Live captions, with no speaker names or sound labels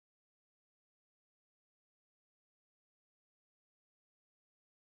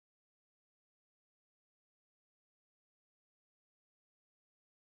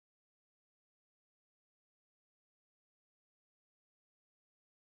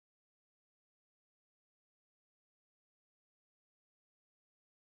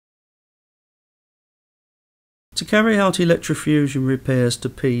To carry out electrofusion repairs to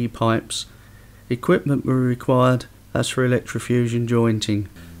PE pipes, equipment were required as for electrofusion jointing.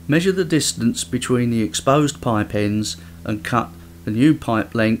 Measure the distance between the exposed pipe ends and cut a new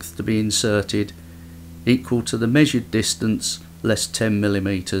pipe length to be inserted equal to the measured distance less 10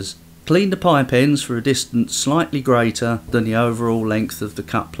 mm. Clean the pipe ends for a distance slightly greater than the overall length of the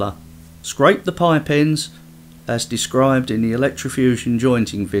coupler. Scrape the pipe ends as described in the electrofusion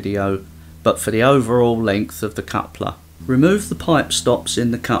jointing video, but for the overall length of the coupler. Remove the pipe stops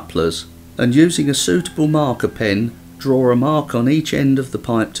in the couplers and using a suitable marker pen draw a mark on each end of the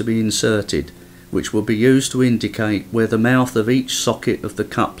pipe to be inserted, which will be used to indicate where the mouth of each socket of the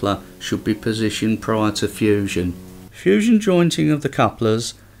coupler should be positioned prior to fusion. Fusion jointing of the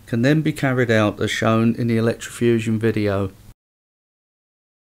couplers can then be carried out as shown in the electrofusion video.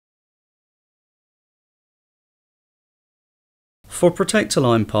 For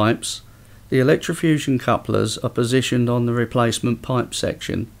Protecta-Line pipes, the electrofusion couplers are positioned on the replacement pipe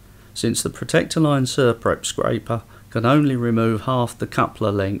section, since the Protecta-Line Surprep scraper can only remove half the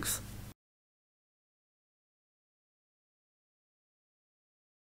coupler length.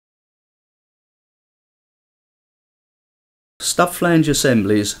 Stub flange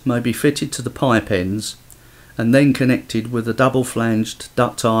assemblies may be fitted to the pipe ends and then connected with a double-flanged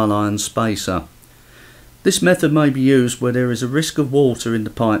ductile iron spacer. This method may be used where there is a risk of water in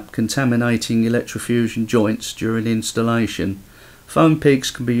the pipe contaminating electrofusion joints during installation. Foam pigs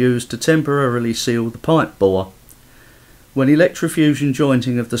can be used to temporarily seal the pipe bore. When electrofusion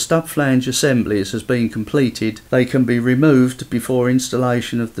jointing of the stub flange assemblies has been completed, they can be removed before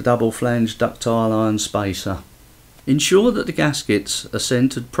installation of the double-flanged ductile iron spacer. Ensure that the gaskets are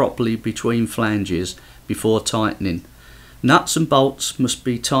centered properly between flanges before tightening. Nuts and bolts must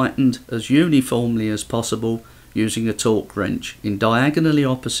be tightened as uniformly as possible using a torque wrench in diagonally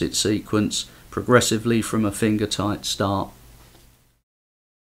opposite sequence progressively from a finger tight start.